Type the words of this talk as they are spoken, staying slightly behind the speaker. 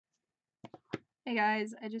Hey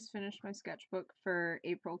guys, I just finished my sketchbook for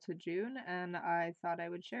April to June and I thought I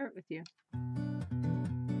would share it with you.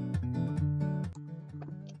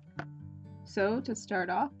 So to start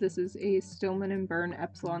off, this is a Stillman and Byrne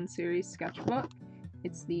Epsilon series sketchbook.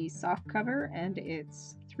 It's the soft cover and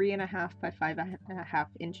it's 3.5 by 5.5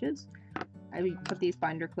 inches. I put these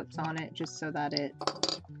binder clips on it just so that it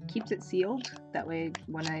keeps it sealed. That way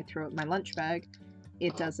when I throw it in my lunch bag,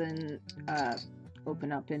 it doesn't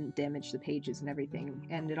open up and damage the pages and everything,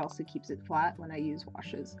 and it also keeps it flat when I use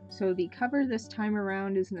washes. So the cover this time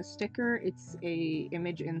around isn't a sticker, it's a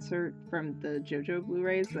image insert from the JoJo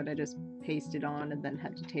Blu-rays that I just pasted on and then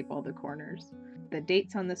had to tape all the corners. The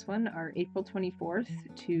dates on this one are April 24th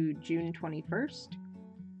to June 21st,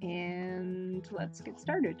 and let's get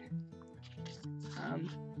started.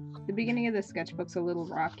 The beginning of the sketchbook's a little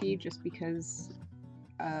rocky just because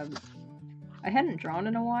I hadn't drawn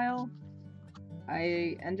in a while.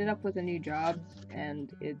 I ended up with a new job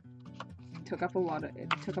and it took up a lot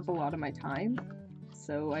of my time,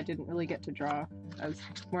 so I didn't really get to draw. I was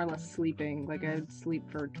more or less sleeping. Like, I'd sleep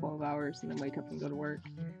for 12 hours and then wake up and go to work.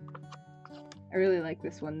 I really like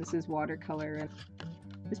this one. This is watercolor, and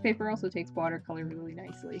this paper also takes watercolor really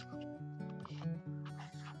nicely.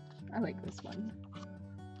 I like this one.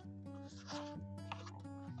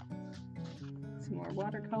 Some more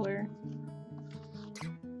watercolor.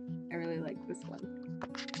 I really like this one.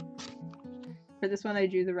 For this one I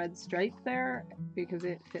drew the red stripe there because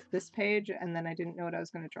it fit this page, and then I didn't know what I was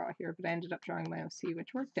going to draw here, but I ended up drawing my OC,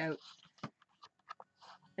 which worked out.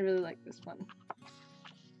 I really like this one.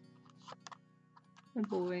 The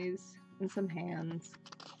boys and some hands.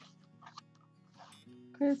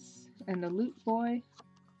 Chris and a lute boy.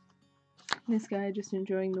 This guy just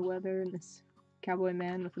enjoying the weather, and this cowboy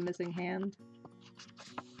man with a missing hand.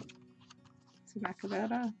 Some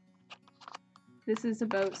Macavera. This is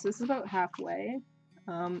about halfway.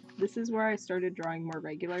 This is where I started drawing more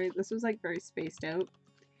regularly. This was like very spaced out,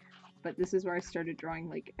 but this is where I started drawing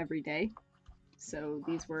like every day. So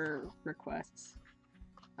these were requests.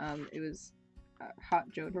 It was Hot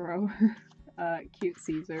Jotaro, Cute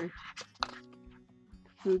Caesar,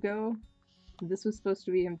 Fugo. This was supposed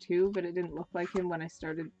to be him too, but it didn't look like him when I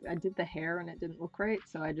started. I did the hair and it didn't look right,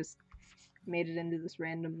 so I just made it into this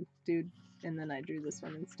random dude, and then I drew this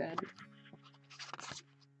one instead.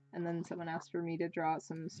 And then someone asked for me to draw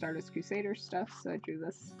some Stardust Crusader stuff, so I drew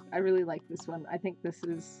this. I really like this one. I think this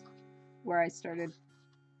is where I started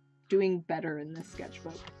doing better in this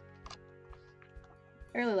sketchbook.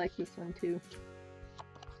 I really like this one too.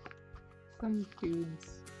 Some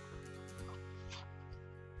dudes.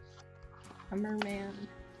 A merman.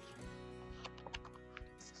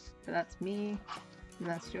 So that's me, and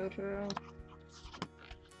that's Jotaro.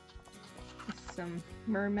 Some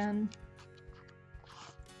mermen.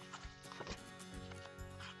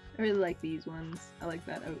 I really like these ones. I like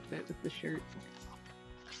that outfit with the shirt.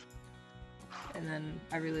 And then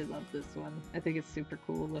I really love this one. I think it's super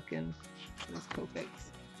cool looking. Those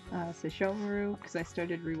Copics. Sesshomaru, because I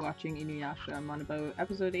started rewatching Inuyasha. I'm on about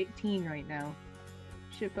episode 18 right now.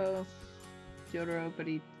 Shippo. Jotaro, but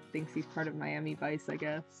he thinks he's part of Miami Vice, I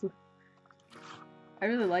guess. I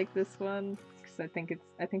really like this one because I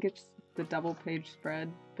think it's the double page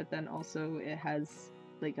spread, but then also it has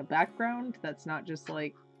like a background that's not just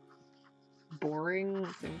like boring.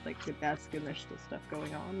 It seems like the desk and there's still stuff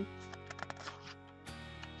going on.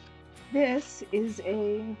 This is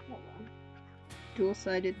a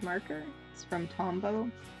dual-sided marker. It's from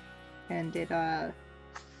Tombow, and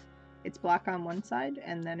it's black on one side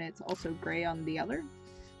and then it's also gray on the other.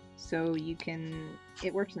 So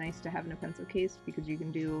it works nice to have in a pencil case because you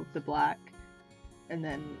can do the black and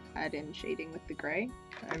then add in shading with the gray.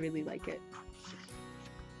 I really like it.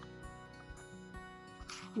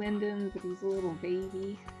 Lyndon, but he's a little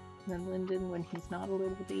baby. And then Lyndon when he's not a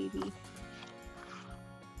little baby.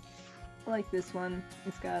 I like this one.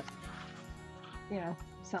 It's got,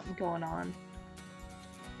 something going on.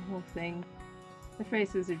 The whole thing. The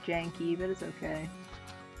faces are janky, but it's okay.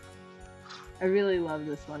 I really love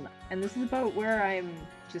this one. And this is about where I'm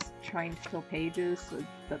just trying to fill pages so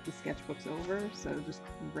that the sketchbook's over. So just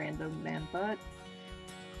random man butt.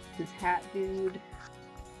 This hat dude.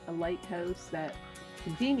 A lighthouse that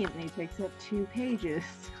conveniently takes up 2 pages.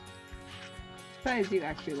 But I do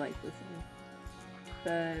actually like this one.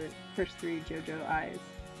 The first 3 JoJo eyes.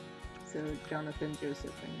 So Jonathan,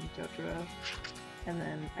 Joseph, and Jotaro. And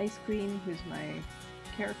then Ice Queen, who's my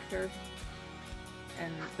character.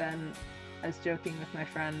 And then I was joking with my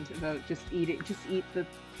friend about just eat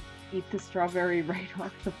the strawberry right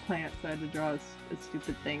off the plant, so I had to draw a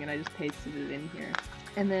stupid thing and I just pasted it in here.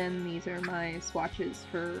 And then these are my swatches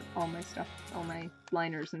for all my stuff, all my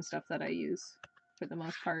liners and stuff that I use for the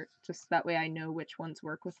most part. Just that way I know which ones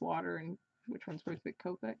work with water and which ones work with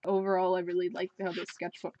Copic. Overall, I really liked how this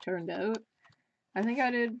sketchbook turned out. I think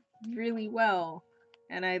I did really well,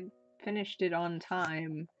 and I finished it on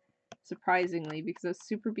time, surprisingly, because I was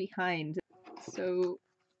super behind. So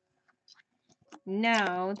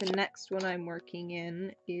now the next one I'm working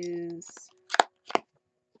in is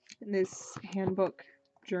this Handbook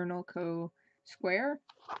Journal Co. Square.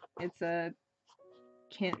 It's a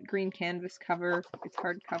green canvas cover. It's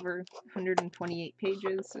hardcover, 128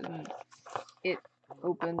 pages, and it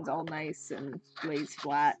opens all nice and lays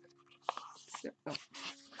flat. So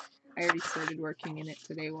I already started working in it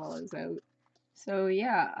today while I was out. So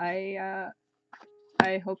yeah,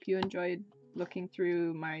 I hope you enjoyed looking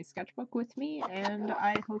through my sketchbook with me, and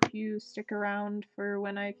I hope you stick around for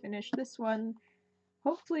when I finish this one,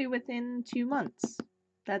 hopefully within 2 months.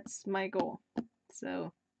 That's my goal.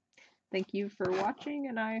 So thank you for watching,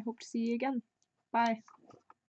 and I hope to see you again. Bye.